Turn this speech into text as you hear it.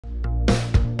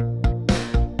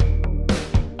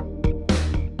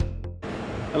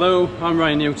Hello, I'm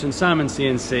Ryan Newton, Simon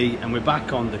CNC, and we're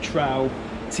back on the Traub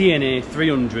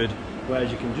TNA300, where as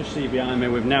you can just see behind me,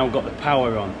 we've now got the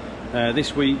power on.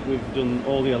 This week we've done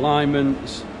all the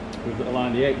alignments, we've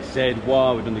aligned the X, Z,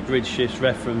 Y, we've done the grid shifts,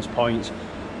 reference points,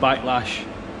 backlash,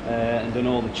 and done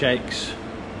all the checks.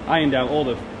 Ironed out all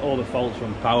the faults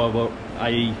from power,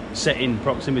 i.e. setting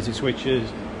proximity switches,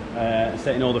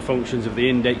 setting all the functions of the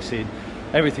indexing.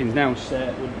 Everything's now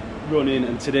set, we're running,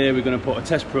 and today we're going to put a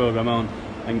test program on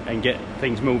and get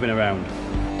things moving around.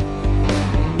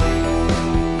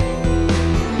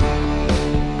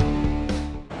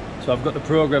 So I've got the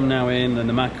program now in and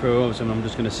the macros, and I'm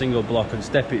just going to single block and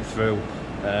step it through,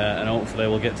 and hopefully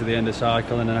we'll get to the end of the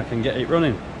cycle and then I can get it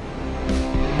running.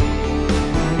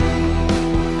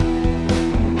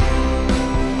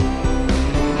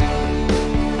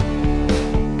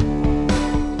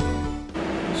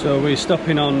 So we're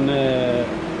stopping on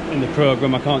in the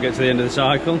program. I can't get to the end of the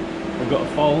cycle. We've got a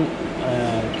fault,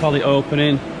 call it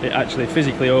opening. It actually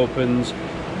physically opens.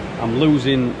 I'm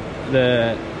losing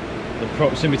the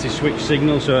proximity switch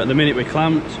signal, so at the minute we're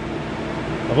clamped.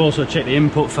 I've also checked the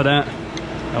input for that,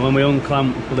 and when we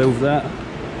unclamp we'll lose that.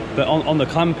 But on the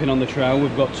clamping on the Traub,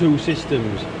 we've got two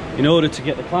systems. In order to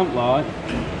get the clamp light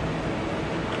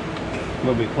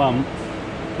when we clamp,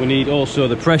 we need also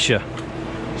the pressure.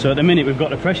 So at the minute we've got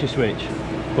the pressure switch,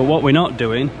 but what we're not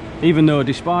doing, even though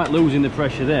despite losing the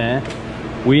pressure there,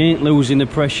 we ain't losing the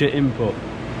pressure input.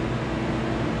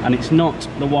 And it's not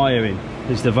the wiring,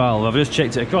 it's the valve. I've just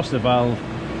checked it across the valve,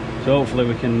 so hopefully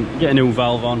we can get a new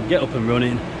valve on, get up and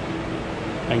running,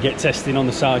 and get testing on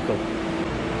the cycle.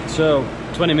 So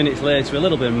 20 minutes later, a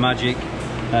little bit of magic,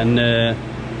 and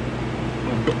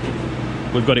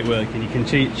we've got it working. You can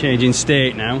change in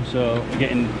state now, so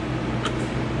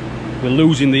we're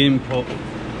losing the input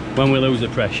when we lose the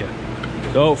pressure.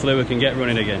 So hopefully we can get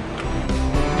running again.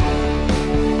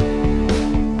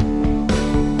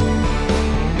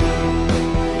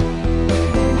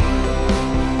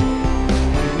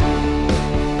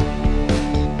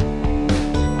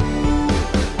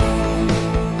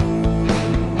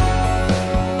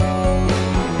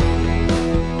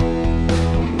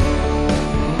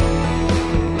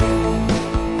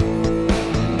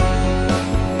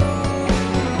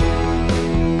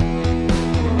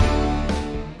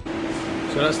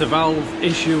 So that's the valve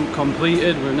issue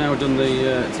completed. We've now done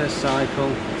the test cycle.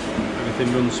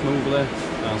 Everything runs smoothly.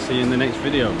 I'll see you in the next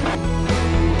video.